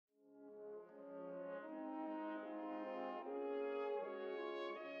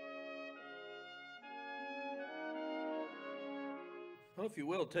Well, if you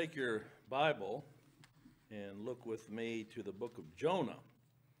will, take your Bible and look with me to the book of Jonah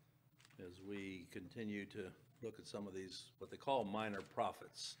as we continue to look at some of these, what they call minor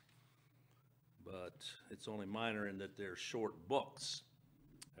prophets. But it's only minor in that they're short books,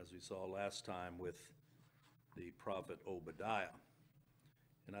 as we saw last time with the prophet Obadiah.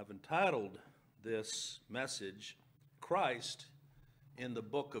 And I've entitled this message, Christ in the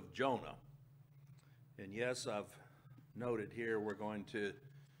book of Jonah. And yes, I've noted here we're going to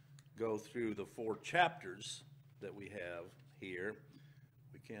go through the 4 chapters that we have here.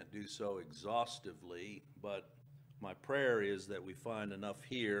 We can't do so exhaustively, but my prayer is that we find enough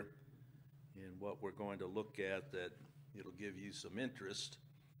here in what we're going to look at that it'll give you some interest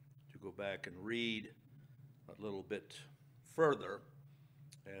to go back and read a little bit further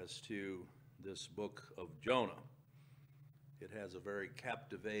as to this book of Jonah. It has a very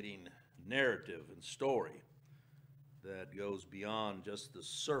captivating narrative and story that goes beyond just the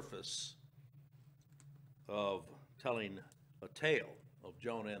surface of telling a tale of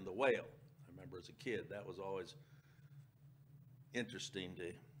Jonah and the whale. I remember as a kid that was always interesting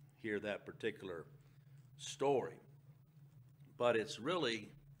to hear that particular story. But it's really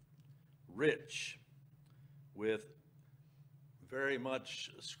rich with very much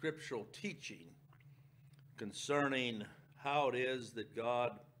scriptural teaching concerning how it is that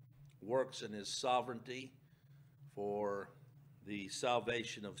God works in his sovereignty for the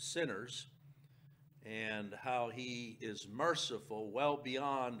salvation of sinners, and how he is merciful well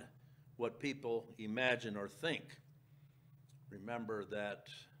beyond what people imagine or think. Remember that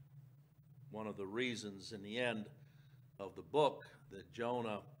one of the reasons in the end of the book that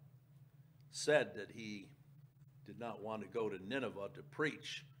Jonah said that he did not want to go to Nineveh to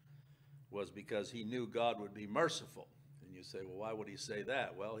preach was because he knew God would be merciful. And you say, well, why would he say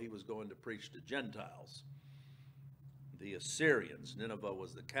that? Well, he was going to preach to Gentiles, the Assyrians. Nineveh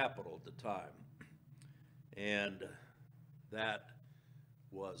was the capital at the time. And that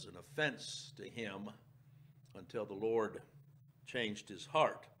was an offense to him until the Lord changed his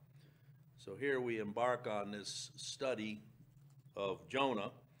heart. So here we embark on this study of Jonah.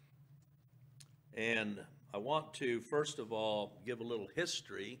 And I want to, first of all, give a little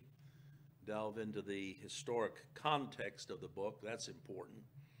history, delve into the historic context of the book. That's important.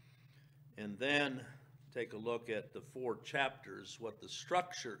 And then take a look at the 4 chapters, what the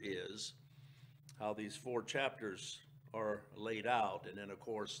structure is, how these 4 chapters are laid out. And then, of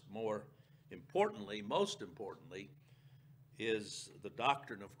course, most importantly, is the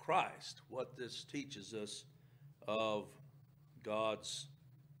doctrine of Christ, what this teaches us of God's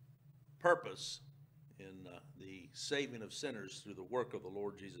purpose in the saving of sinners through the work of the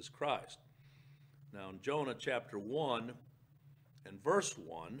Lord Jesus Christ. Now, in Jonah chapter 1 and verse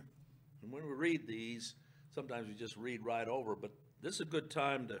 1, and when we read these, sometimes we just read right over, but this is a good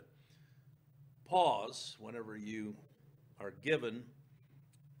time to pause whenever you are given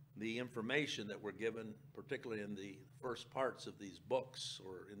the information that we're given, particularly in the first parts of these books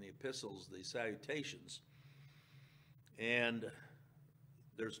or in the epistles, the salutations. And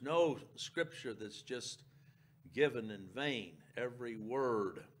there's no scripture that's just given in vain. Every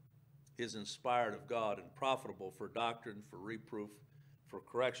word is inspired of God and profitable for doctrine, for reproof, for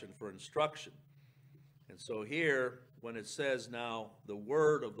correction, for instruction. And so here, when it says now, the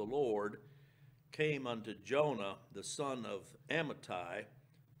word of the Lord came unto Jonah, the son of Amittai,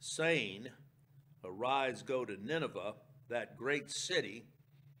 saying, arise, go to Nineveh, that great city.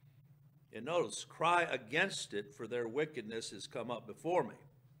 And notice, cry against it, for their wickedness is come up before me.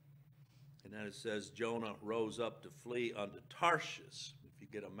 And then it says, Jonah rose up to flee unto Tarshish. If you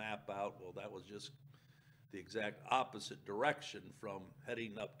get a map out, well, that was just the exact opposite direction from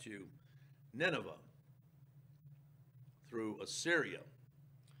heading up to Nineveh through Assyria.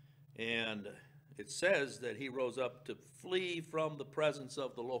 And it says that he rose up to flee from the presence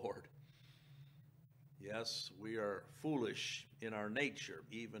of the Lord. Yes, we are foolish in our nature,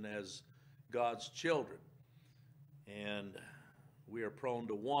 even as God's children. And we are prone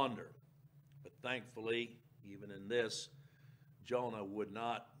to wander. But thankfully, even in this, Jonah would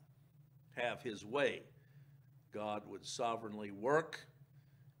not have his way. God would sovereignly work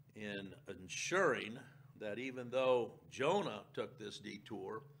in ensuring that even though Jonah took this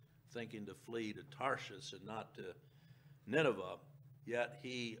detour, thinking to flee to Tarshish and not to Nineveh, yet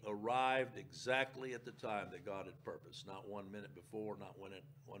he arrived exactly at the time that God had purposed, not 1 minute before, not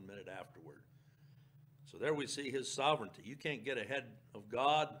 1 minute afterward. So there we see his sovereignty. You can't get ahead of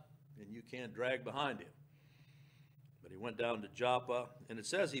God, and you can't drag behind him. But he went down to Joppa, and it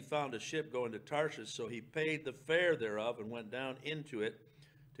says he found a ship going to Tarshish, so he paid the fare thereof and went down into it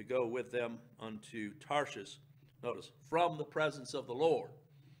to go with them unto Tarshish Notice, from the presence of the Lord.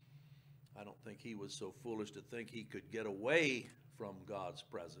 I don't think he was so foolish to think he could get away from God's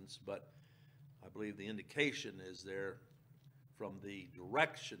presence, but I believe the indication is there from the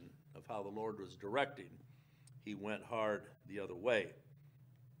direction of how the Lord was directing. He went hard the other way.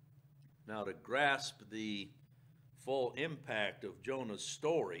 Now, to grasp the full impact of Jonah's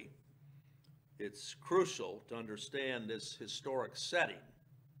story, it's crucial to understand this historic setting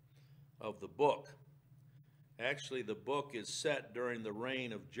of the book. Actually, the book is set during the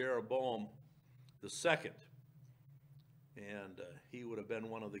reign of Jeroboam II, and he would have been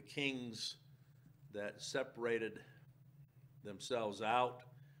one of the kings that separated themselves out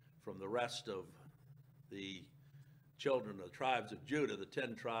from the rest of the children of the tribes of Judah, the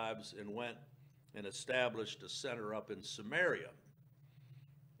 10 tribes, and went and established a center up in Samaria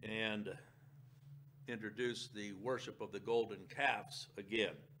and introduced the worship of the golden calves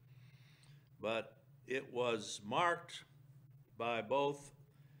again. But it was marked by both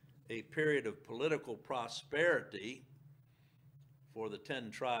a period of political prosperity for the 10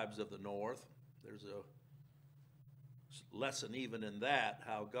 tribes of the north. There's a lesson even in that,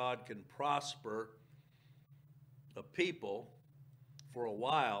 how God can prosper a people for a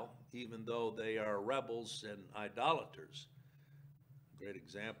while, even though they are rebels and idolaters. A great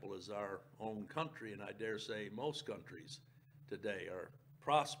example is our own country, and I dare say most countries today are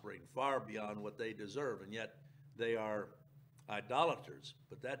prospering far beyond what they deserve, and yet they are idolaters.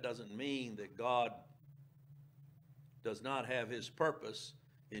 But that doesn't mean that God does not have his purpose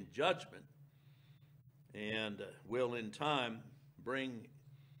in judgment and will in time bring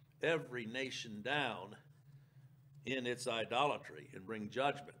every nation down in its idolatry and bring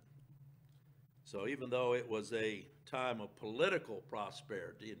judgment. So even though it was a time of political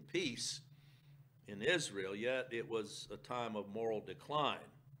prosperity and peace in Israel, yet it was a time of moral decline.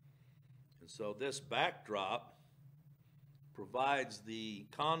 And so this backdrop provides the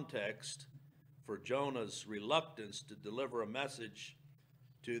context for Jonah's reluctance to deliver a message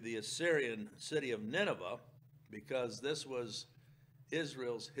to the Assyrian city of Nineveh, because this was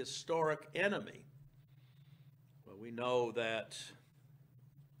Israel's historic enemy. Well, we know that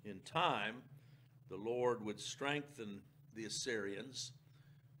in time the Lord would strengthen the Assyrians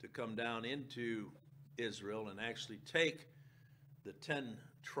to come down into Israel and actually take the 10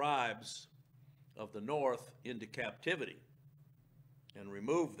 tribes of the north into captivity and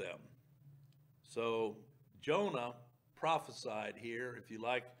remove them. So Jonah prophesied here, if you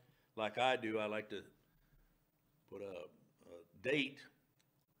like I do, I like to put a date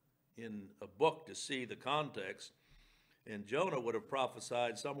in a book to see the context. And Jonah would have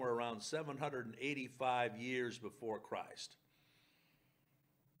prophesied somewhere around 785 years before Christ.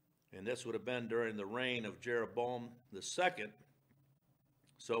 And this would have been during the reign of Jeroboam II.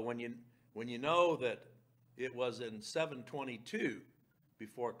 So when you know that it was in 722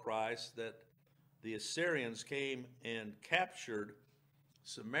 before Christ that the Assyrians came and captured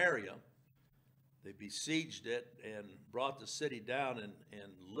Samaria, they besieged it and brought the city down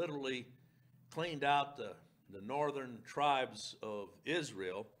and literally cleaned out the northern tribes of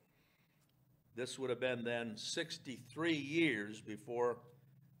Israel. This would have been then 63 years before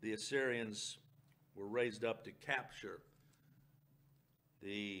the Assyrians were raised up to capture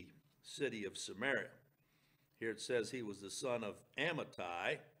the city of Samaria. Here it says he was the son of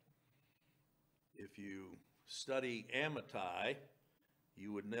Amittai. If you study Amittai,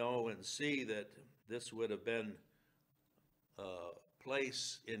 you would know and see that this would have been a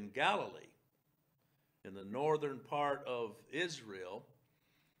place in Galilee, in the northern part of Israel,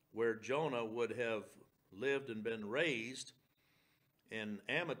 where Jonah would have lived and been raised. And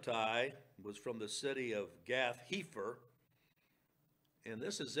Amittai was from the city of Gath-Hepher. And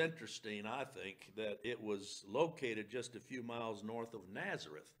this is interesting, I think, that it was located just a few miles north of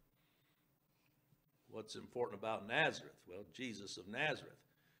Nazareth. What's important about Nazareth? Well, Jesus of Nazareth.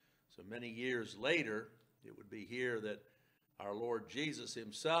 So many years later, it would be here that our Lord Jesus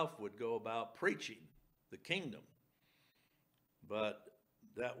himself would go about preaching the kingdom. But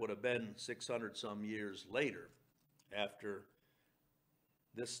that would have been 600 some years later after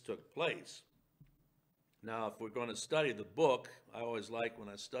this took place. Now, if we're going to study the book, I always like when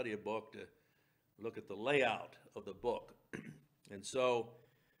I study a book to look at the layout of the book. And so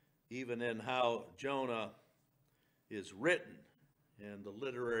even in how Jonah is written and the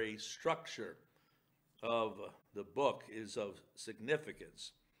literary structure of the book is of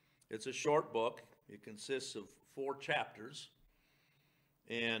significance. It's a short book. It consists of 4 chapters.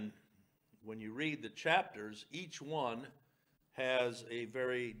 And when you read the chapters, each one has a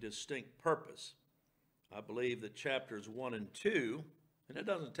very distinct purpose. I believe that chapters 1 and 2, and it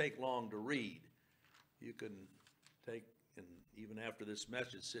doesn't take long to read. You can take, and even after this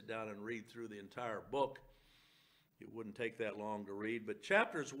message, sit down and read through the entire book. It wouldn't take that long to read. But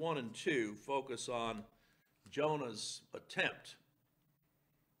chapters 1 and 2 focus on Jonah's attempt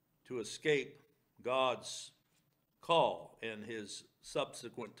to escape God's call and his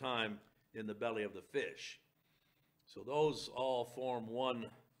subsequent time in the belly of the fish. So those all form one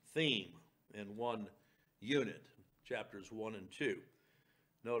theme and one unit, chapters 1 and 2.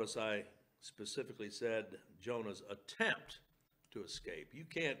 Notice I specifically said Jonah's attempt to escape. You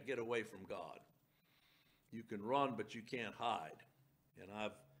can't get away from God. You can run, but you can't hide. And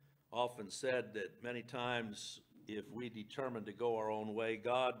I've often said that many times if we determine to go our own way,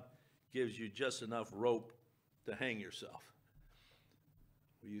 God gives you just enough rope to hang yourself.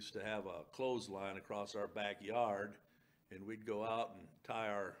 We used to have a clothesline across our backyard, and we'd go out and tie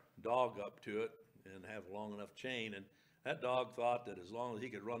our dog up to it and have a long enough chain. And that dog thought that as long as he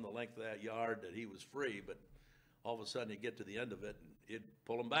could run the length of that yard that he was free, but all of a sudden he'd get to the end of it and it'd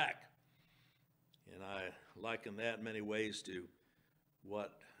pull him back. And I liken that in many ways to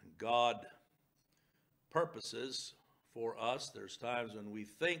what God purposes for us. There's times when we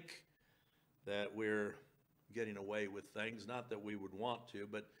think that we're getting away with things, not that we would want to,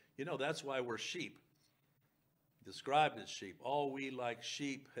 but you know, that's why we're sheep, described as sheep. All we like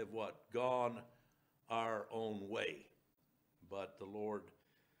sheep have what? Gone our own way. But the Lord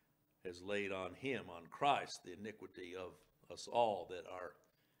has laid on him, on Christ, the iniquity of us all that are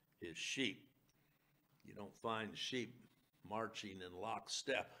his sheep. You don't find sheep marching in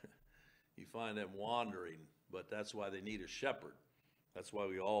lockstep. You find them wandering, but that's why they need a shepherd. That's why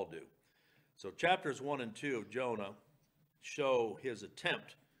we all do. So chapters 1 and 2 of Jonah show his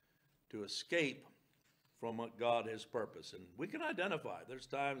attempt to escape from what God has purposed. And we can identify. There's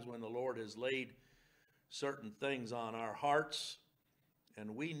times when the Lord has laid certain things on our hearts,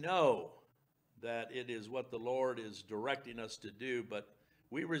 and we know that it is what the Lord is directing us to do, but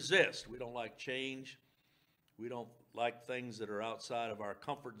we resist. We don't like change. We don't like things that are outside of our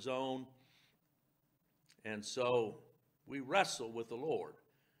comfort zone. And so we wrestle with the Lord.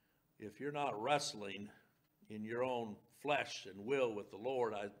 If you're not wrestling in your own flesh and will with the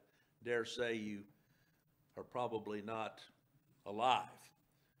Lord, I dare say you are probably not alive.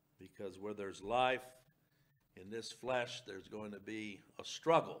 Because where there's life in this flesh, there's going to be a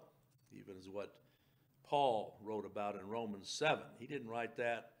struggle, even as what Paul wrote about in Romans 7. He didn't write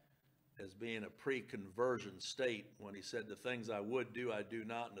that as being a pre-conversion state when he said, the things I would do, I do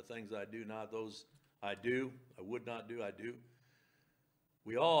not, and the things I do not, those I do. I would not do, I do.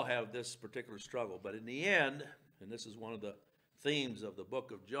 We all have this particular struggle, but in the end, and this is one of the themes of the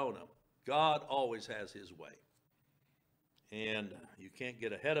book of Jonah, God always has his way. And you can't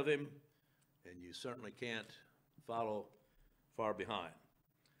get ahead of him, and you certainly can't follow far behind.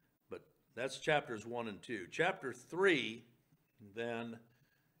 But that's chapters 1 and 2. Chapter 3 then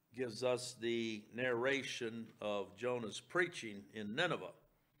gives us the narration of Jonah's preaching in Nineveh,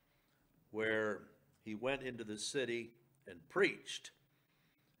 where he went into the city and preached,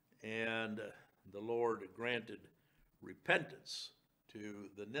 and the Lord granted repentance to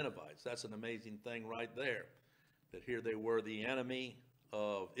the Ninevites. That's an amazing thing right there, that here they were the enemy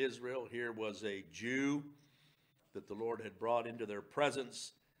of Israel. Here was a Jew that the Lord had brought into their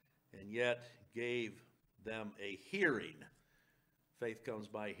presence and yet gave them a hearing. Faith comes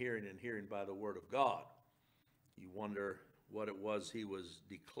by hearing, and hearing by the word of God. You wonder what it was he was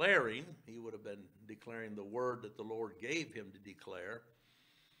declaring. He would have been declaring the word that the Lord gave him to declare.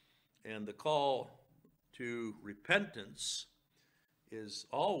 And the call to repentance is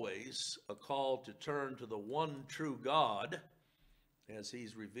always a call to turn to the one true God, as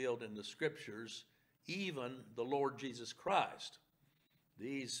he's revealed in the scriptures, even the Lord Jesus Christ.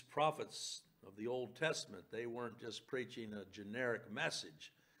 These prophets of the Old Testament, they weren't just preaching a generic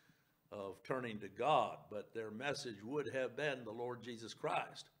message of turning to God, but their message would have been the Lord Jesus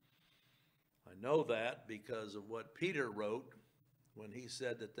Christ. I know that because of what Peter wrote when he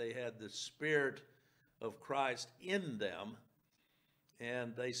said that they had the Spirit of Christ in them,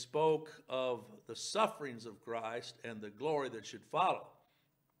 and they spoke of the sufferings of Christ and the glory that should follow.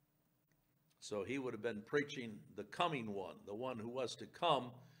 So he would have been preaching the coming one, the one who was to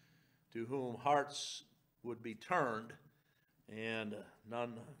come, to whom hearts would be turned, and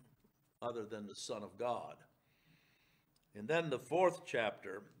none other than the Son of God. And then the 4th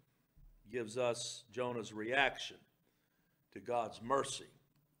chapter gives us Jonah's reaction to God's mercy.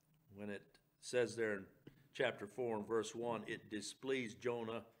 When it says there in chapter 4 and verse 1, it displeased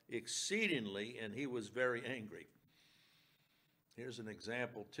Jonah exceedingly, and he was very angry. Here's an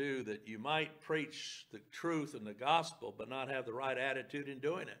example, too, that you might preach the truth and the gospel, but not have the right attitude in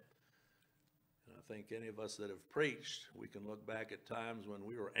doing it. And I think any of us that have preached, we can look back at times when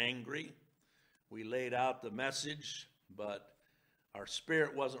we were angry. We laid out the message, but our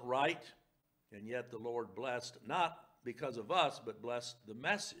spirit wasn't right, and yet the Lord blessed, not because of us, but blessed the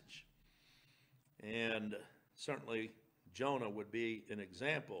message. And certainly Jonah would be an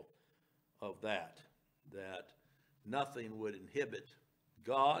example of that nothing would inhibit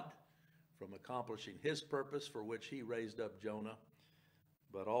God from accomplishing his purpose for which he raised up Jonah,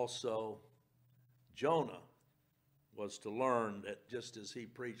 but also Jonah was to learn that just as he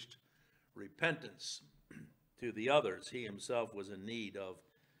preached repentance to the others, he himself was in need of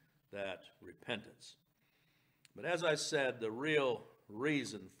that repentance. But as I said, the real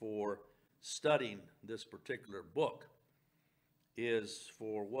reason for studying this particular book is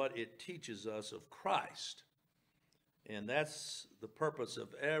for what it teaches us of Christ. And that's the purpose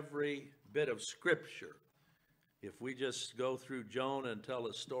of every bit of Scripture. If we just go through Jonah and tell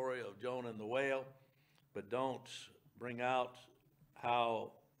the story of Jonah and the whale, but don't bring out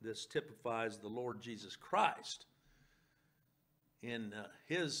how this typifies the Lord Jesus Christ in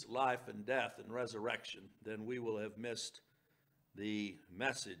his life and death and resurrection, then we will have missed the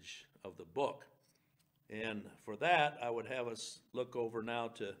message of the book. And for that, I would have us look over now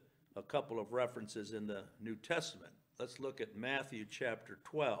to a couple of references in the New Testament. Let's look at Matthew chapter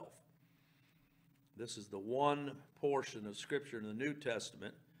 12. This is the one portion of Scripture in the New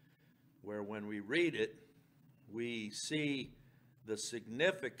Testament where when we read it, we see the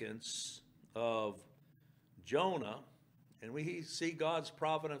significance of Jonah, and we see God's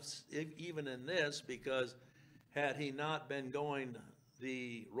providence even in this, because had he not been going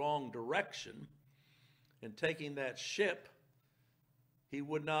the wrong direction and taking that ship, he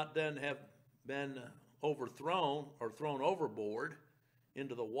would not then have been overthrown or thrown overboard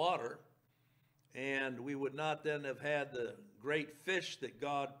into the water, and we would not then have had the great fish that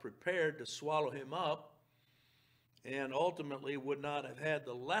God prepared to swallow him up, and ultimately would not have had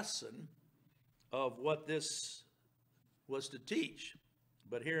the lesson of what this was to teach.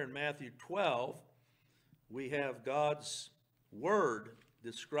 But here in Matthew 12, we have God's word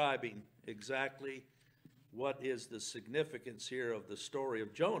describing exactly what is the significance here of the story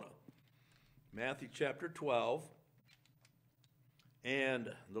of Jonah. Matthew chapter 12, and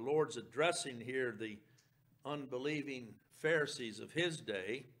the Lord's addressing here the unbelieving Pharisees of his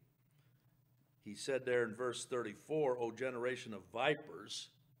day. He said there in verse 34, O generation of vipers,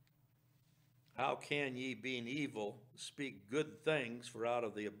 how can ye, being evil, speak good things? For out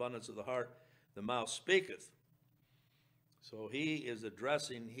of the abundance of the heart the mouth speaketh. So he is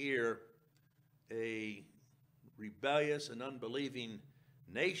addressing here a rebellious and unbelieving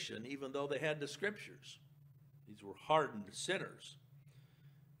nation, even though they had the Scriptures. These were hardened sinners.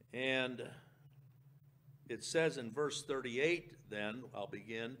 And it says in verse 38, then, I'll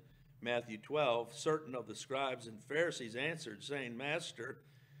begin, Matthew 12, certain of the scribes and Pharisees answered, saying, Master,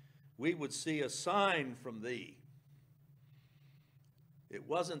 we would see a sign from thee. It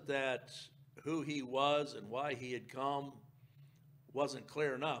wasn't that who he was and why he had come wasn't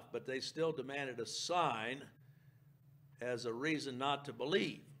clear enough, but they still demanded a sign as a reason not to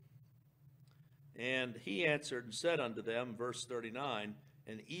believe. And he answered and said unto them, verse 39,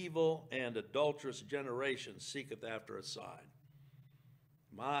 an evil and adulterous generation seeketh after a sign.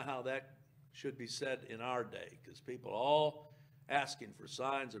 My, how that should be said in our day, because people all asking for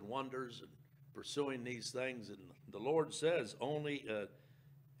signs and wonders and pursuing these things. And the Lord says only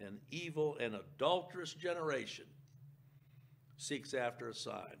an evil and adulterous generation seeks after a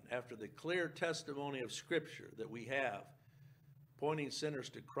sign. After the clear testimony of Scripture that we have, pointing sinners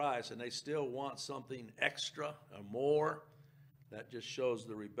to Christ, and they still want something extra or more, that just shows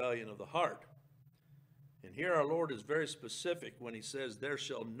the rebellion of the heart. And here our Lord is very specific when he says, there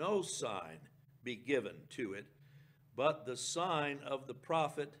shall no sign be given to it, but the sign of the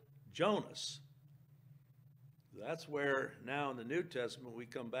prophet Jonas. That's where now in the New Testament we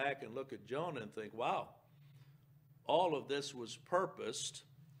come back and look at Jonah and think, wow, all of this was purposed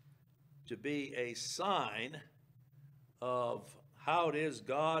to be a sign of how it is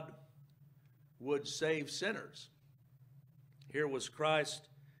God would save sinners. Here was Christ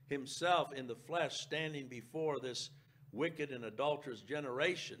himself in the flesh standing before this wicked and adulterous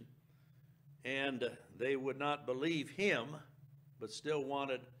generation, and they would not believe him, but still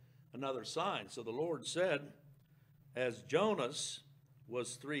wanted another sign. So the Lord said, as Jonas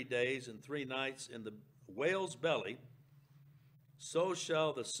was 3 days and 3 nights in the whale's belly, so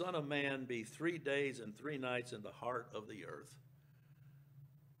shall the Son of Man be 3 days and 3 nights in the heart of the earth.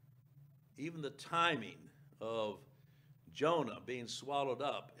 Even the timing of Jonah being swallowed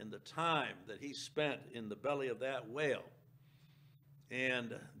up and the time that he spent in the belly of that whale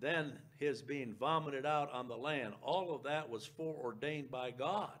and then his being vomited out on the land, all of that was foreordained by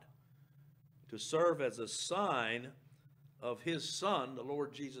God to serve as a sign of his Son, the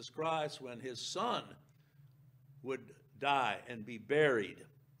Lord Jesus Christ, when his Son would die and be buried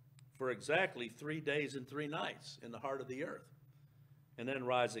for exactly 3 days and 3 nights in the heart of the earth, and then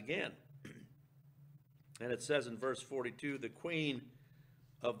rise again. And it says in verse 42, the queen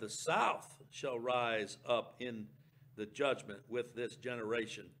of the south shall rise up in the judgment with this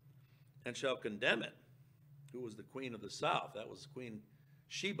generation, and shall condemn it. Who was the queen of the south? That was Queen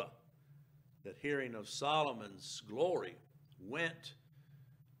Sheba, that hearing of Solomon's glory went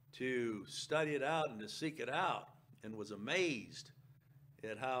to study it out and to seek it out, and was amazed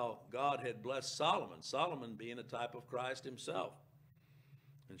at how God had blessed Solomon, Solomon being a type of Christ himself.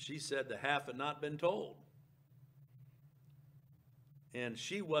 And she said the half had not been told. And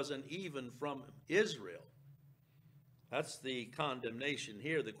she wasn't even from Israel. That's the condemnation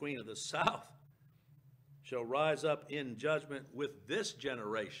here. The queen of the south shall rise up in judgment with this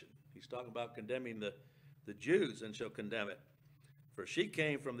generation. He's talking about condemning the Jews, and shall condemn it. For she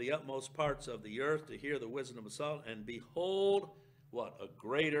came from the utmost parts of the earth to hear the wisdom of Solomon, and behold, what? A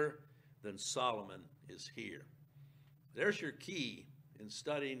greater than Solomon is here. There's your key in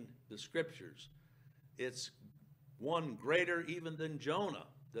studying the scriptures. It's one greater even than Jonah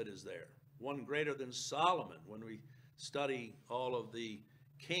that is there. One greater than Solomon when we study all of the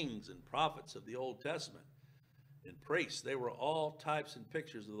kings and prophets of the Old Testament and priests. They were all types and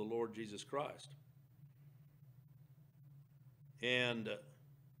pictures of the Lord Jesus Christ. And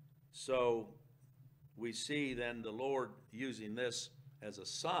so we see then the Lord using this as a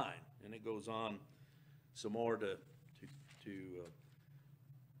sign, and it goes on some more to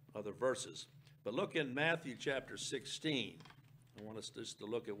other verses. But look in Matthew chapter 16. I want us just to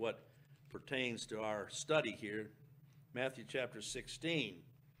look at what pertains to our study here. Matthew chapter 16.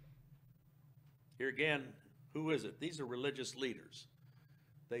 Here again, who is it? These are religious leaders.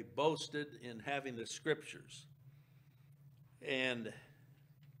 They boasted in having the scriptures. And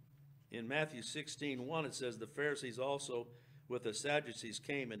in Matthew 16:1, it says, the Pharisees also with the Sadducees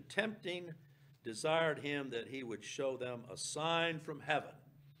came, and tempting desired him that he would show them a sign from heaven.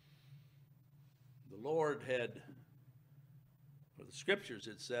 The Lord had, for the scriptures,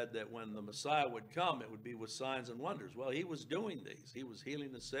 it said that when the Messiah would come, it would be with signs and wonders. Well, he was doing these. He was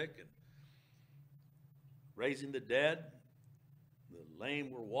healing the sick and raising the dead. The lame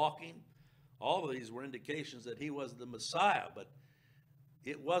were walking. All of these were indications that he was the Messiah, but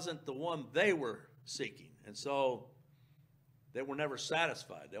it wasn't the one they were seeking. And so they were never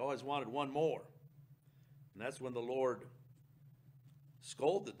satisfied. They always wanted one more. And that's when the Lord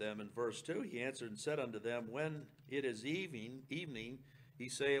scolded them in verse 2. He answered and said unto them, when it is evening, ye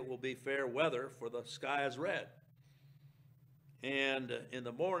say it will be fair weather, for the sky is red. And in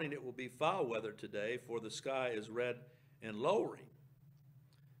the morning it will be foul weather today, for the sky is red and lowering.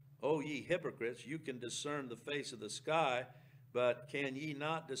 O ye hypocrites, you can discern the face of the sky, but can ye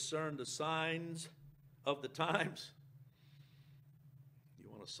not discern the signs of the times? You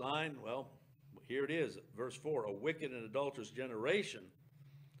want a sign? Well, here it is, verse 4. A wicked and adulterous generation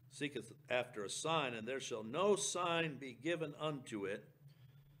seeketh after a sign, and there shall no sign be given unto it,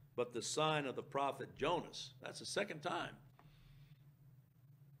 but the sign of the prophet Jonas. That's the second time.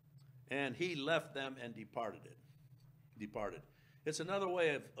 And he left them and departed. It's another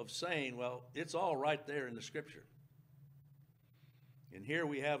way of saying, well, it's all right there in the scripture. And here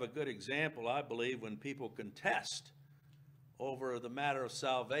we have a good example, I believe, when people contest over the matter of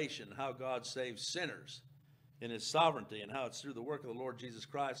salvation, how God saves sinners in his sovereignty, and how it's through the work of the Lord Jesus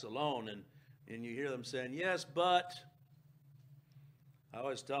Christ alone. And you hear them saying, yes, but. I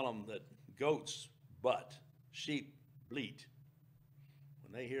always tell them that goats butt, sheep bleat.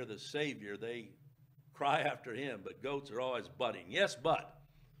 When they hear the Savior, they cry after him, but goats are always butting. Yes, but.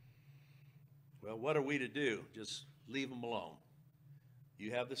 Well, what are we to do? Just leave them alone.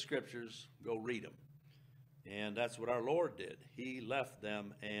 You have the scriptures, go read them. And that's what our Lord did. He left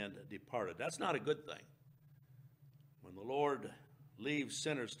them and departed. That's not a good thing. When the Lord leaves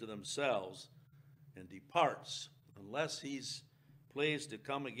sinners to themselves and departs, unless he's pleased to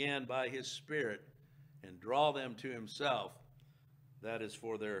come again by his Spirit and draw them to himself, that is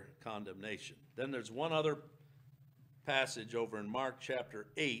for their condemnation. Then there's one other passage over in Mark chapter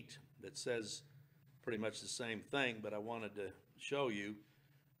 8 that says pretty much the same thing, but I wanted to show you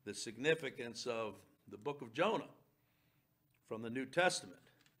the significance of the book of Jonah from the New Testament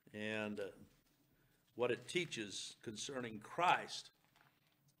and what it teaches concerning Christ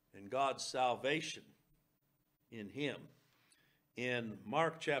and God's salvation in him. In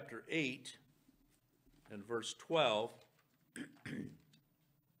Mark chapter 8 and verse 12,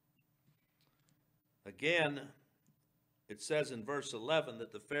 Again, it says in verse 11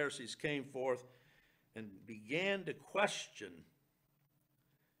 that the Pharisees came forth and began to question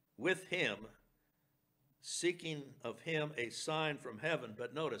with him, seeking of him a sign from heaven,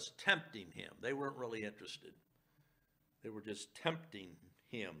 but notice, tempting him. They weren't really interested. They were just tempting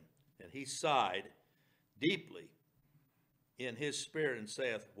him. And he sighed deeply in his spirit and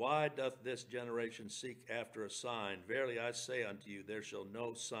saith, Why doth this generation seek after a sign? Verily I say unto you, there shall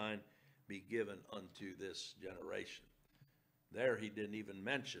no sign be given unto this generation. There he didn't even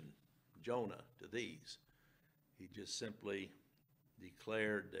mention Jonah to these. He just simply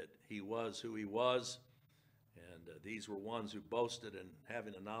declared that he was who he was, and these were ones who boasted in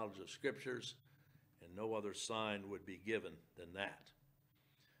having a knowledge of Scriptures, and no other sign would be given than that.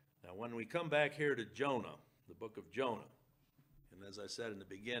 Now, when we come back here to Jonah, the book of Jonah, and as I said in the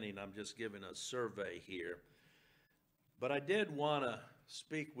beginning, I'm just giving a survey here, but I did want to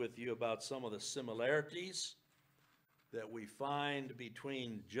speak with you about some of the similarities that we find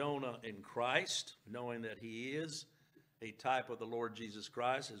between Jonah and Christ, knowing that he is a type of the Lord Jesus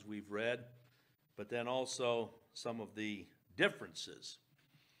Christ, as we've read, but then also some of the differences.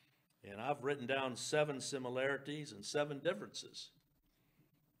 And I've written down 7 similarities and 7 differences.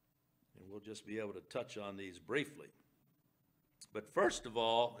 And we'll just be able to touch on these briefly. But first of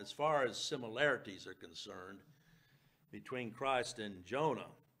all, as far as similarities are concerned between Christ and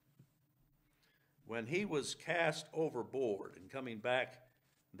Jonah, when he was cast overboard and coming back,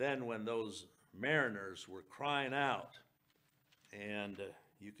 then when those mariners were crying out, and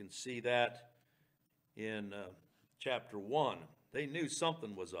you can see that in chapter 1, they knew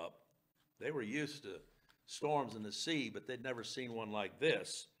something was up. They were used to storms in the sea, but they'd never seen one like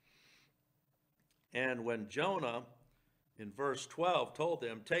this. And when Jonah, in verse 12, told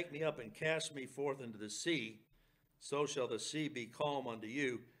them, Take me up and cast me forth into the sea, so shall the sea be calm unto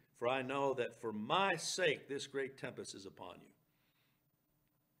you, for I know that for my sake this great tempest is upon you.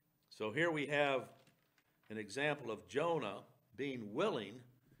 So here we have an example of Jonah being willing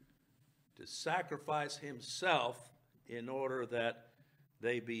to sacrifice himself in order that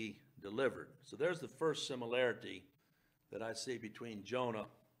they be delivered. So there's the first similarity that I see between Jonah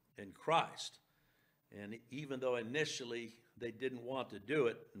and Christ. And even though initially they didn't want to do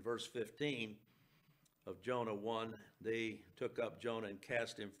it, in verse 15 of Jonah 1, they took up Jonah and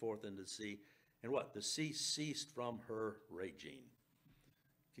cast him forth into the sea. And what? The sea ceased from her raging.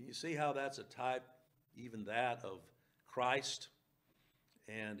 Can you see how that's a type, even that, of Christ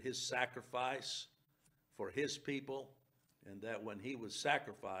and his sacrifice for his people? And that when he was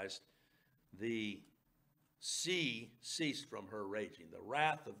sacrificed, the sea ceased from her raging. The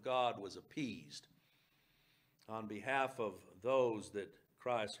wrath of God was appeased on behalf of those that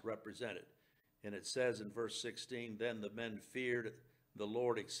Christ represented. And it says in verse 16, Then the men feared the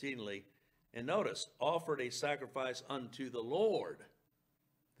Lord exceedingly. And notice, offered a sacrifice unto the Lord.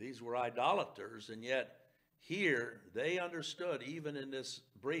 These were idolaters, and yet here they understood, even in this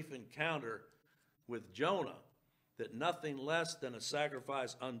brief encounter with Jonah, that nothing less than a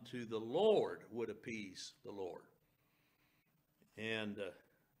sacrifice unto the Lord would appease the Lord. And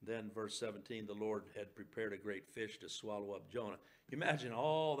then verse 17, the Lord had prepared a great fish to swallow up Jonah. You imagine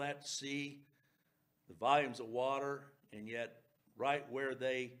all that sea, the volumes of water, and yet right where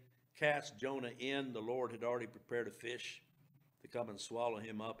they cast Jonah in, the Lord had already prepared a fish to come and swallow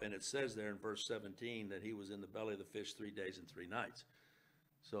him up. And it says there in verse 17 that he was in the belly of the fish 3 days and 3 nights.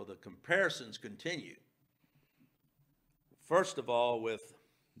 So the comparisons continue. First of all, with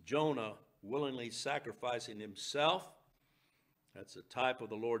Jonah willingly sacrificing himself. That's a type of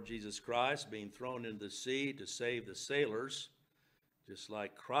the Lord Jesus Christ being thrown into the sea to save the sailors, just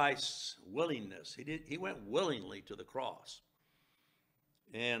like Christ's willingness. He went willingly to the cross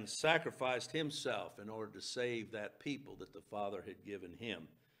and sacrificed himself in order to save that people that the Father had given him.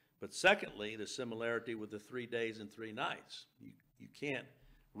 But secondly, the similarity with the 3 days and 3 nights. You can't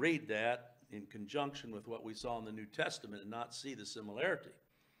read that in conjunction with what we saw in the New Testament and not see the similarity.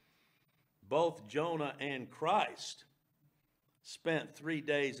 Both Jonah and Christ spent 3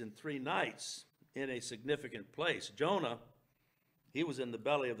 days and 3 nights in a significant place. Jonah, he was in the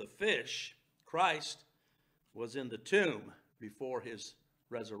belly of the fish. Christ was in the tomb before his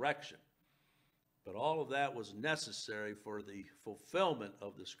resurrection. But all of that was necessary for the fulfillment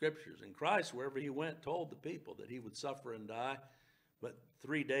of the Scriptures. And Christ, wherever he went, told the people that he would suffer and die, but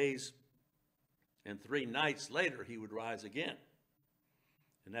 3 days and 3 nights later he would rise again.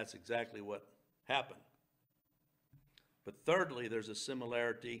 And that's exactly what happened. But thirdly, there's a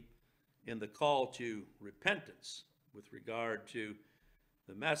similarity in the call to repentance with regard to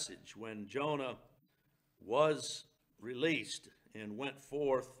the message. When Jonah was released and went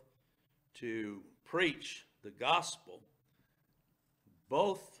forth to preach the gospel,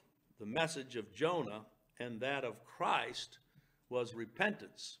 both the message of Jonah and that of Christ was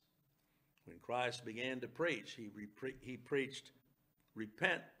repentance. When Christ began to preach, he preached,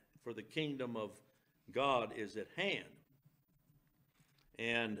 repent, for the kingdom of God is at hand.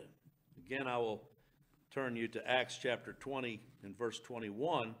 And again, I will turn you to Acts chapter 20 and verse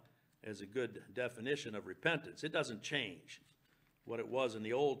 21 as a good definition of repentance. It doesn't change. What it was in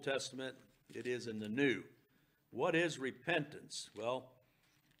the Old Testament, it is in the New. What is repentance? Well,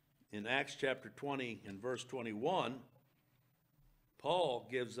 in Acts chapter 20 and verse 21, Paul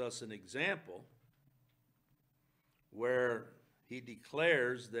gives us an example where he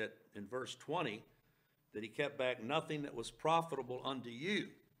declares that in verse 20 that he kept back nothing that was profitable unto you.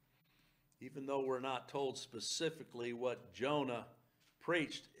 Even though we're not told specifically what Jonah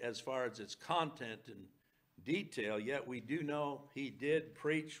preached as far as its content and detail, yet we do know he did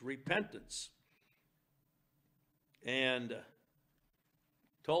preach repentance and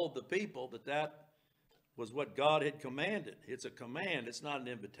told the people that that was what God had commanded. It's a command. It's not an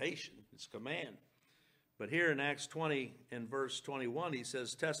invitation. It's a command. But here in Acts 20 and verse 21, he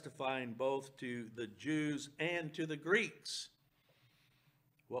says, testifying both to the Jews and to the Greeks.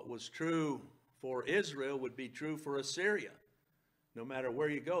 What was true for Israel would be true for Assyria. No matter where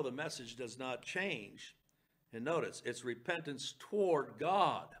you go, the message does not change. And notice, it's repentance toward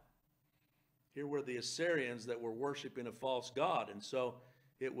God. Here were the Assyrians that were worshiping a false god, and so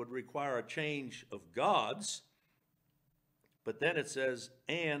it would require a change of gods. But then it says,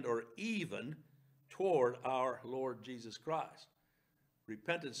 and or even toward our Lord Jesus Christ.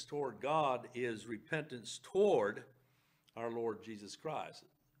 Repentance toward God is repentance toward our Lord Jesus Christ.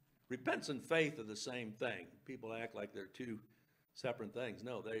 Repentance and faith are the same thing. People act like they're two separate things.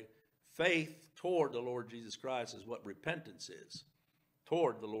 No, faith toward the Lord Jesus Christ is what repentance is.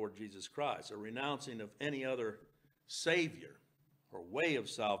 Toward the Lord Jesus Christ, a renouncing of any other Savior or way of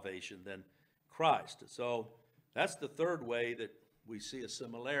salvation than Christ. So that's the third way that we see a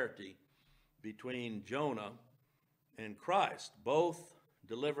similarity between Jonah and Christ. Both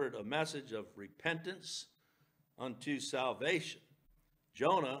delivered a message of repentance unto salvation.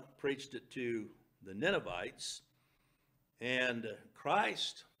 Jonah preached it to the Ninevites, and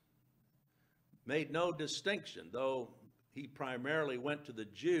Christ made no distinction, though he primarily went to the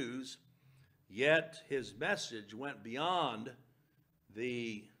Jews, yet his message went beyond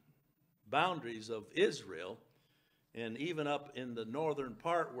the boundaries of Israel, and even up in the northern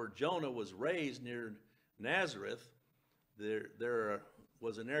part where Jonah was raised near Nazareth, there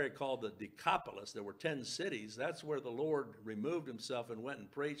was an area called the Decapolis. There were 10 cities. That's where the Lord removed himself and went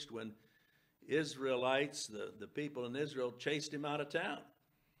and preached when Israelites, the people in Israel, chased him out of town.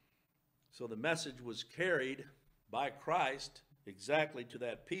 So the message was carried by Christ exactly to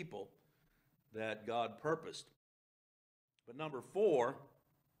that people that God purposed. But number 4,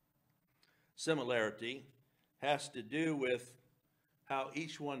 similarity, has to do with how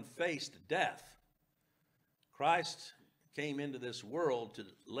each one faced death. Christ came into this world to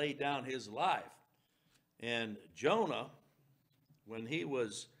lay down his life. And Jonah, when he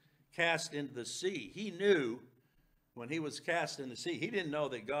was cast into the sea, he knew when he was cast in the sea, he didn't know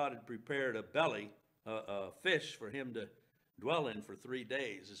that God had prepared a fish for him to dwell in for 3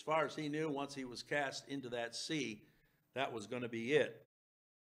 days. As far as he knew, once he was cast into that sea, that was going to be it.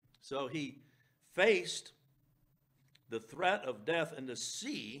 So he faced the threat of death in the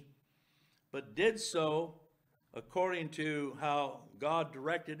sea, but did so according to how God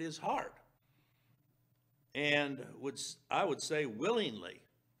directed his heart. And I would say willingly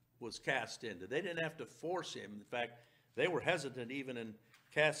was cast into. They didn't have to force him. In fact, they were hesitant even in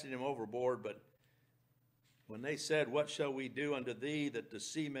casting him overboard, but when they said, what shall we do unto thee that the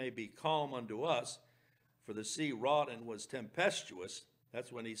sea may be calm unto us? For the sea wrought and was tempestuous.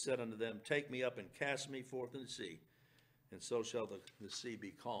 That's when he said unto them, take me up and cast me forth in the sea, and so shall the sea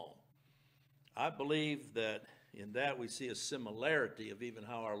be calm. I believe that in that we see a similarity of even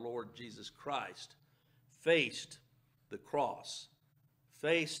how our Lord Jesus Christ faced the cross,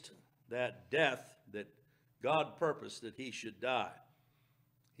 faced that death that God purposed that he should die.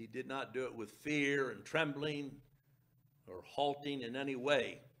 He did not do it with fear and trembling or halting in any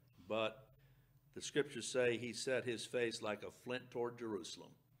way, but the scriptures say he set his face like a flint toward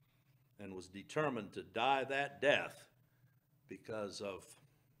Jerusalem and was determined to die that death because of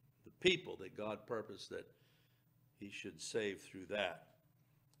the people that God purposed that he should save through that.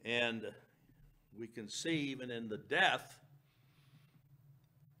 And we can see even in the death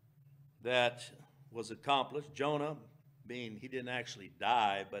that was accomplished, Jonah he didn't actually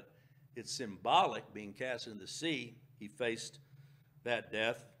die, but it's symbolic, being cast in the sea. he faced that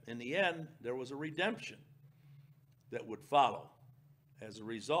death. In the end, there was a redemption that would follow as a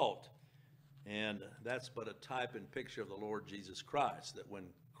result. And that's but a type and picture of the Lord Jesus Christ, that when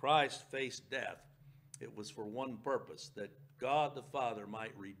Christ faced death, it was for one purpose, that God the Father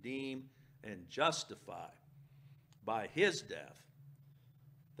might redeem and justify by his death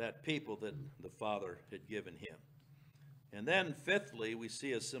that people that the Father had given him. And then fifthly, we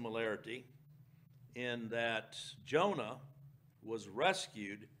see a similarity in that Jonah was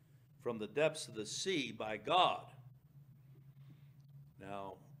rescued from the depths of the sea by God.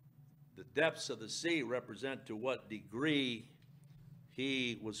 Now, the depths of the sea represent to what degree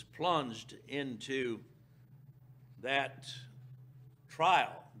he was plunged into that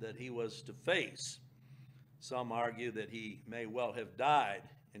trial that he was to face. Some argue that he may well have died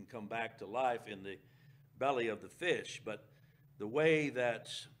and come back to life in the belly of the fish, but the way that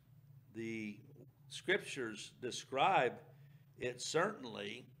the scriptures describe it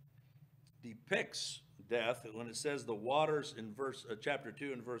certainly depicts death. When it says the waters in chapter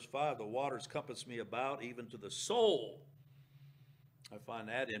 2 and verse 5, the waters compass me about even to the soul. I find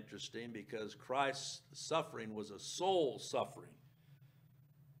that interesting because Christ's suffering was a soul suffering.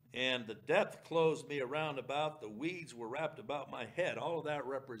 And the depth closed me around about, the weeds were wrapped about my head. All of that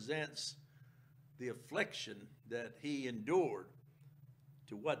represents the affliction that he endured,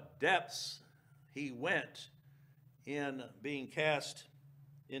 to what depths he went in being cast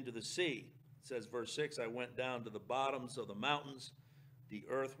into the sea. It says, verse 6, I went down to the bottoms of the mountains. The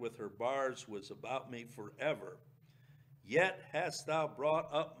earth with her bars was about me forever. Yet hast thou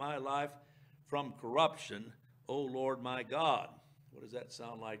brought up my life from corruption, O Lord my God. What does that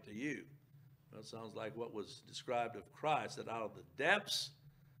sound like to you? Well, it sounds like what was described of Christ, that out of the depths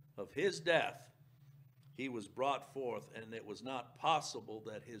of his death, he was brought forth, and it was not possible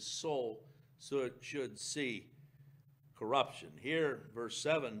that his soul should see corruption. Here, verse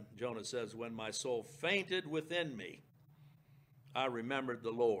 7, Jonah says, when my soul fainted within me, I remembered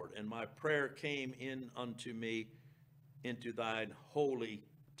the Lord, and my prayer came in unto me into thine holy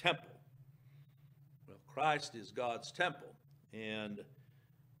temple. Well, Christ is God's temple. And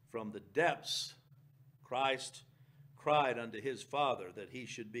from the depths, Christ cried unto his Father that he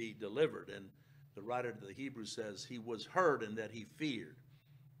should be delivered. And the writer to the Hebrews says he was heard and that he feared.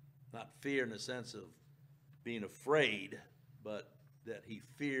 Not fear in the sense of being afraid, but that he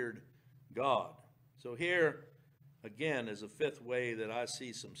feared God. So here, again, is a fifth way that I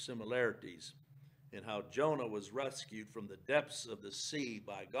see some similarities in how Jonah was rescued from the depths of the sea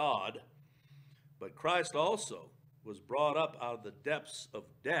by God. But Christ also was brought up out of the depths of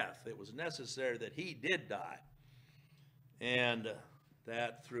death. It was necessary that he did die, and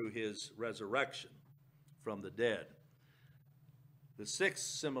that through his resurrection from the dead. The sixth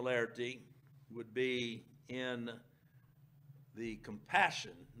similarity would be in the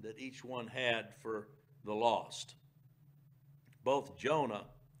compassion that each one had for the lost. Both Jonah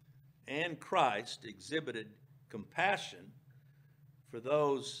and Christ exhibited compassion for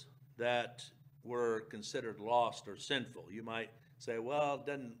those that were considered lost or sinful. You might say, well,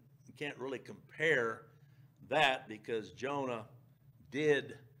 you can't really compare that because Jonah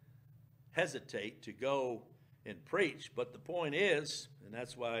did hesitate to go and preach. But the point is, and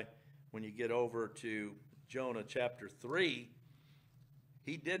that's why when you get over to Jonah chapter 3,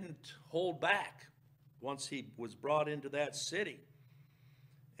 he didn't hold back once he was brought into that city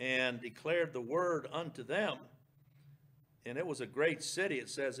and declared the word unto them. And it was a great city. It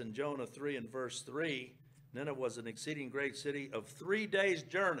says in Jonah 3 and verse 3, Nineveh was an exceeding great city of 3 days'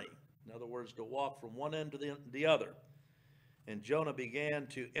 journey. In other words, to walk from one end to the other. And Jonah began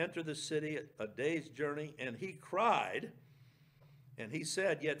to enter the city a day's journey, and he cried, and he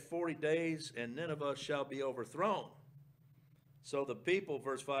said, yet 40 days, and Nineveh shall be overthrown. So the people,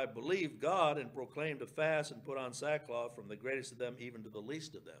 verse 5, believed God and proclaimed a fast and put on sackcloth, from the greatest of them even to the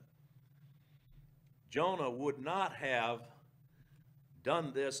least of them. Jonah would not have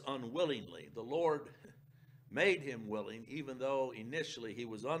done this unwillingly. The Lord made him willing, even though initially he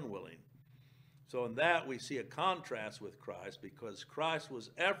was unwilling. So in that we see a contrast with Christ, because Christ was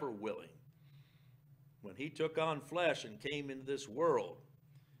ever willing. When he took on flesh and came into this world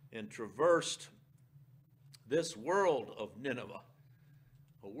and traversed this world of Nineveh,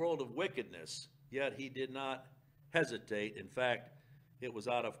 a world of wickedness, yet he did not hesitate. In fact, it was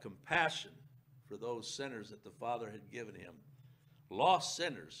out of compassion for those sinners that the Father had given him. Lost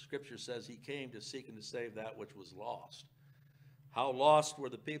sinners. Scripture says he came to seek and to save that which was lost. How lost were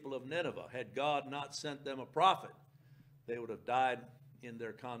the people of Nineveh? Had God not sent them a prophet, they would have died in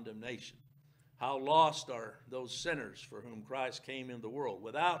their condemnation. How lost are those sinners for whom Christ came into the world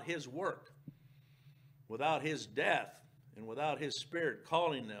without his work? without his death and without his Spirit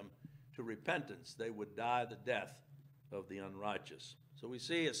calling them to repentance, they would die the death of the unrighteous. So we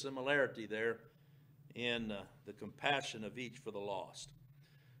see a similarity there in the compassion of each for the lost.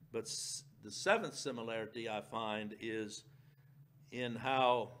 But the seventh similarity I find is in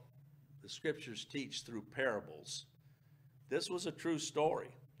how the Scriptures teach through parables. This was a true story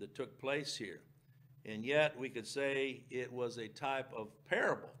that took place here, and yet we could say it was a type of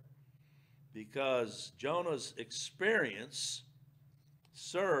parable, because Jonah's experience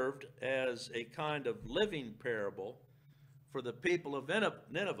served as a kind of living parable for the people of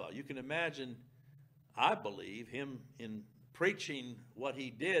Nineveh. You can imagine, I believe, him in preaching what he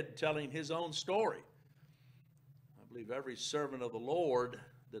did, telling his own story. I believe every servant of the Lord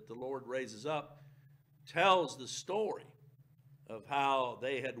that the Lord raises up tells the story of how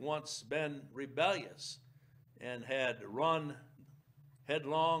they had once been rebellious and had run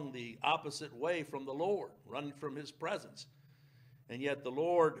headlong the opposite way from the Lord, running from his presence. And yet the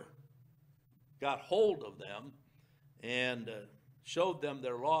Lord got hold of them and showed them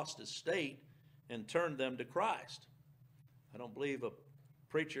their lost estate and turned them to Christ. I don't believe a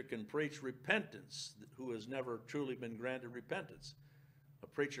preacher can preach repentance who has never truly been granted repentance. A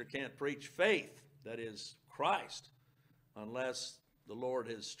preacher can't preach faith, that is Christ, unless the Lord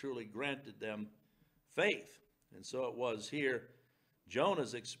has truly granted them faith. And so it was here.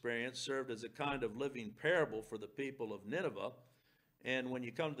 Jonah's experience served as a kind of living parable for the people of Nineveh. And when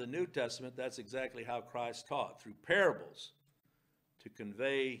you come to the New Testament, that's exactly how Christ taught, through parables, to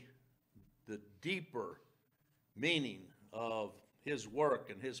convey the deeper meaning of his work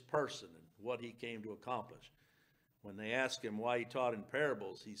and his person and what he came to accomplish. When they asked him why he taught in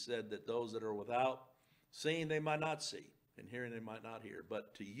parables, he said that those that are without, seeing they might not see, and hearing they might not hear,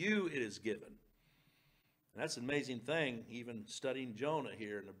 but to you it is given. And that's an amazing thing, even studying Jonah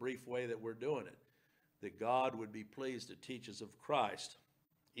here in the brief way that we're doing it, that God would be pleased to teach us of Christ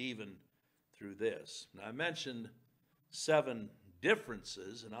even through this. Now, I mentioned 7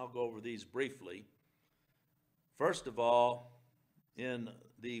 differences, and I'll go over these briefly. First of all, in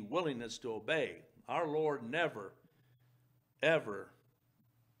the willingness to obey. Our Lord never, ever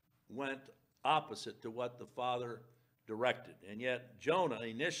went opposite to what the Father directed. And yet Jonah,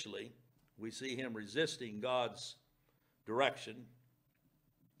 initially, we see him resisting God's direction,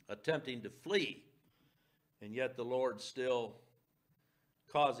 attempting to flee, and yet the Lord still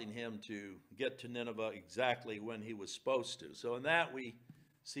causing him to get to Nineveh exactly when he was supposed to. So in that we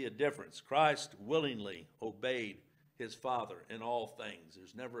see a difference. Christ willingly obeyed his Father in all things.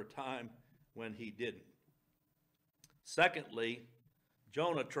 There's never a time when he didn't. Secondly,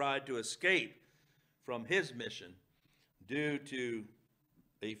 Jonah tried to escape from his mission due to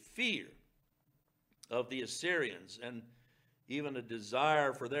a fear of the Assyrians and even a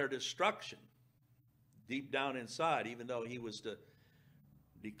desire for their destruction deep down inside, even though he was to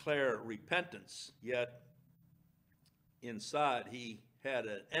declare repentance, yet inside he had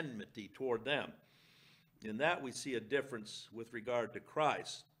an enmity toward them. In that we see a difference with regard to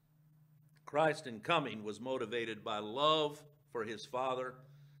Christ. Christ in coming was motivated by love for his Father,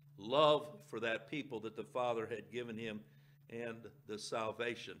 love for that people that the Father had given him, and the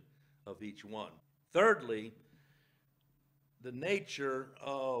salvation of each one. Thirdly, the nature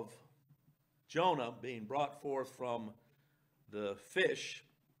of Jonah being brought forth from the fish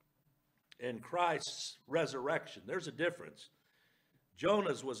and Christ's resurrection. There's a difference.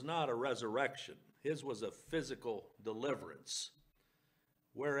 Jonah's was not a resurrection. His was a physical deliverance.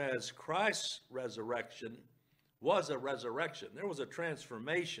 Whereas Christ's resurrection was a resurrection. There was a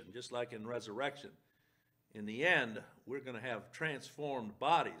transformation, just like in resurrection. In the end, we're going to have transformed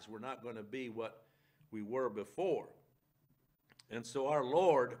bodies. We're not going to be what we were before. And so our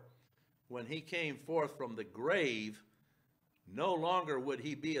Lord, when he came forth from the grave, no longer would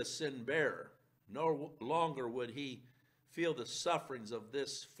he be a sin bearer. No longer would he feel the sufferings of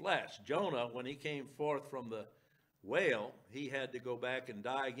this flesh. Jonah, when he came forth from the whale, he had to go back and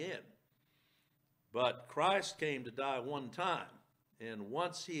die again. But Christ came to die one time. And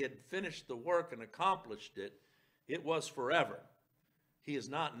once he had finished the work and accomplished it, it was forever. He is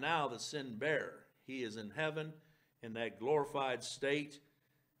not now the sin bearer. He is in heaven in that glorified state,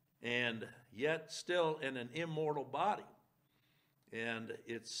 and yet still in an immortal body. And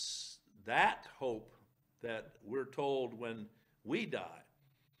it's that hope that we're told when we die,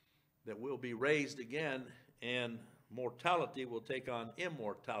 that we'll be raised again, and mortality will take on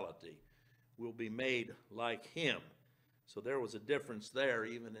immortality. We'll be made like him. So there was a difference there.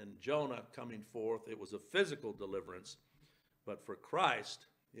 Even in Jonah coming forth, it was a physical deliverance. But for Christ,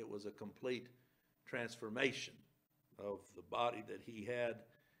 it was a complete transformation of the body that he had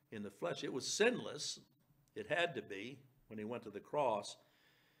in the flesh. It was sinless, It had to be when he went to the cross,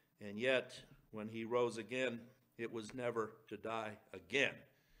 and yet when he rose again, it was never to die again,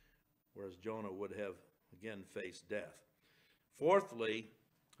 whereas Jonah would have again faced death. Fourthly,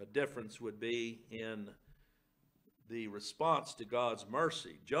 a difference would be in the response to God's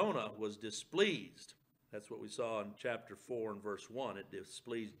mercy. Jonah was displeased. That's what we saw in chapter 4 and verse 1. It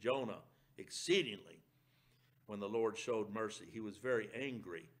displeased Jonah exceedingly when the Lord showed mercy. He was very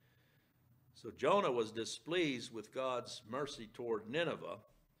angry. So Jonah was displeased with God's mercy toward Nineveh,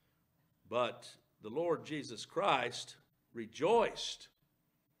 but the Lord Jesus Christ rejoiced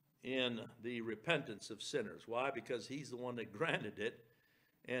in the repentance of sinners. Why? Because he's the one that granted it,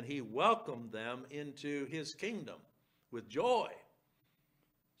 and he welcomed them into his kingdom with joy.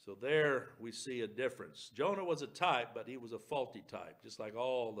 So there we see a difference. Jonah was a type, but he was a faulty type, just like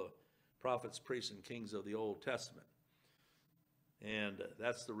all the prophets, priests, and kings of the Old Testament. And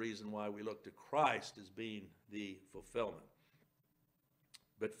that's the reason why we look to Christ as being the fulfillment.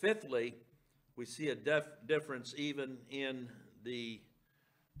 But fifthly, we see a difference even in the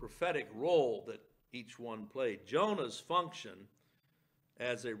prophetic role that each one played. Jonah's function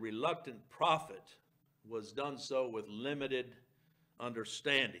as a reluctant prophet was done so with limited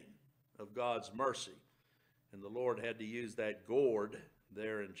understanding of God's mercy. And the Lord had to use that gourd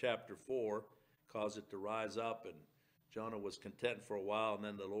there in chapter 4, cause it to rise up, and Jonah was content for a while, and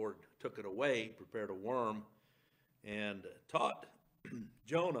then the Lord took it away, prepared a worm, and taught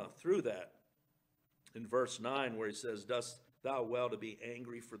Jonah through that. In verse 9, where he says, "Dost thou well to be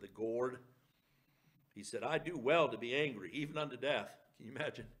angry for the gourd?" He said, "I do well to be angry, even unto death." Can you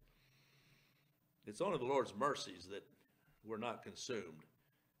imagine? It's only the Lord's mercies that we're not consumed.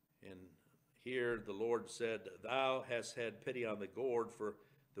 And here the Lord said, "Thou hast had pity on the gourd, for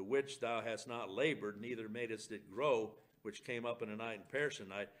the which thou hast not labored, neither madest it grow, which came up in a night and perished in a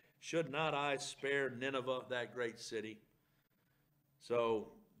night. Should not I spare Nineveh, that great city?"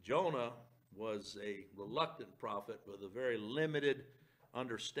 So Jonah was a reluctant prophet with a very limited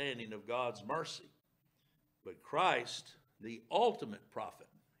understanding of God's mercy. But Christ, the ultimate prophet,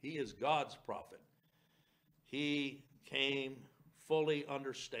 he is God's prophet. He came fully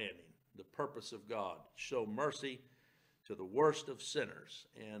understanding the purpose of God, show mercy to the worst of sinners,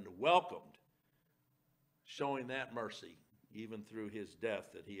 and welcomed showing that mercy even through his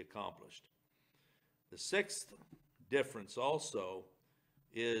death that he accomplished. The sixth difference also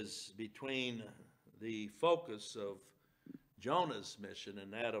is between the focus of Jonah's mission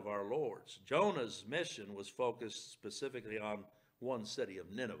and that of our Lord's. Jonah's mission was focused specifically on one city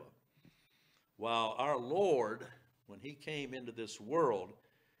of Nineveh, while our Lord, when he came into this world,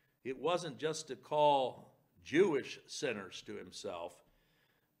 it wasn't just to call Jewish sinners to himself,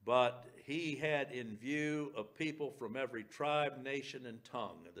 but he had in view a people from every tribe, nation, and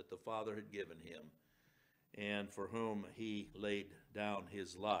tongue that the Father had given him, and for whom he laid down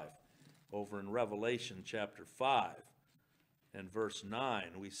his life. Over in Revelation chapter 5 and verse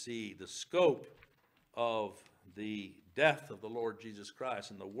 9, we see the scope of the death of the Lord Jesus Christ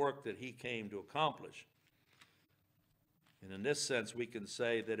and the work that he came to accomplish. And in this sense, we can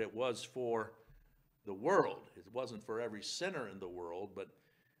say that it was for the world. It wasn't for every sinner in the world, but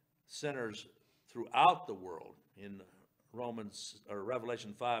sinners throughout the world. In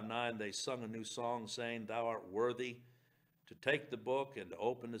Revelation 5:9, they sung a new song saying, "Thou art worthy to take the book and to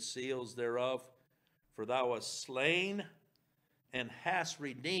open the seals thereof, for thou wast slain and hast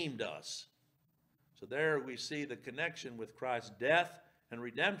redeemed us." So there we see the connection with Christ's death and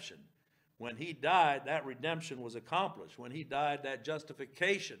redemption. When he died, that redemption was accomplished. When he died, that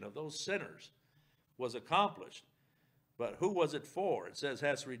justification of those sinners was accomplished. But who was it for? It says,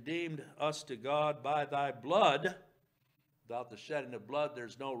 "Hast redeemed us to God by thy blood." Without the shedding of blood,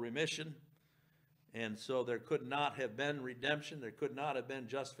 there's no remission. And so there could not have been redemption. There could not have been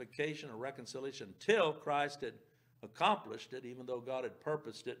justification or reconciliation until Christ had accomplished it, even though God had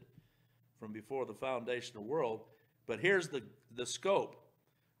purposed it from before the foundation of the world. But here's the scope.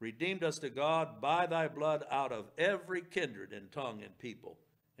 "Redeemed us to God by thy blood out of every kindred and tongue and people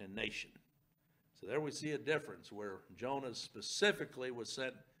and nation." So there we see a difference where Jonah specifically was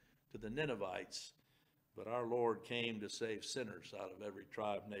sent to the Ninevites, but our Lord came to save sinners out of every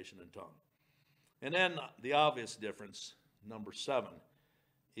tribe, nation, and tongue. And then the obvious difference, number 7,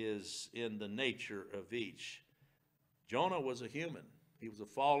 is in the nature of each. Jonah was a human. He was a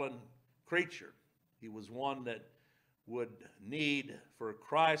fallen creature. He was one that would need for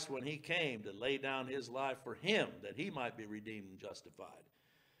Christ when he came to lay down his life for him, that he might be redeemed and justified.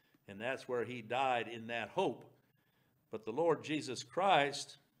 And that's where he died, in that hope. But the Lord Jesus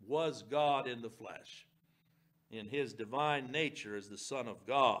Christ was God in the flesh, in his divine nature as the Son of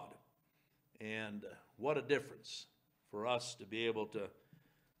God. And what a difference for us to be able to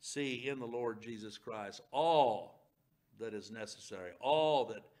see in the Lord Jesus Christ all that is necessary, all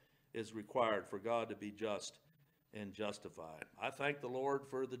that is required for God to be just and justified. I thank the Lord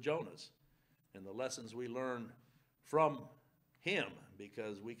for the Jonahs and the lessons we learn from him,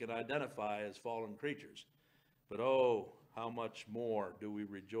 because we can identify as fallen creatures. But oh, how much more do we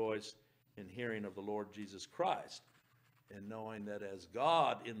rejoice in hearing of the Lord Jesus Christ and knowing that as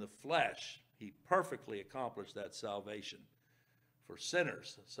God in the flesh, he perfectly accomplished that salvation for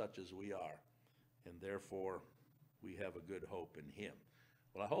sinners such as we are, and therefore we have a good hope in him.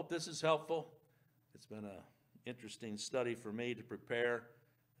 Well, I hope this is helpful. It's been an interesting study for me to prepare,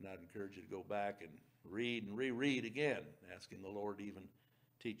 and I'd encourage you to go back and read and reread again, asking the Lord to even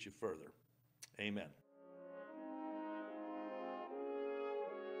teach you further. Amen.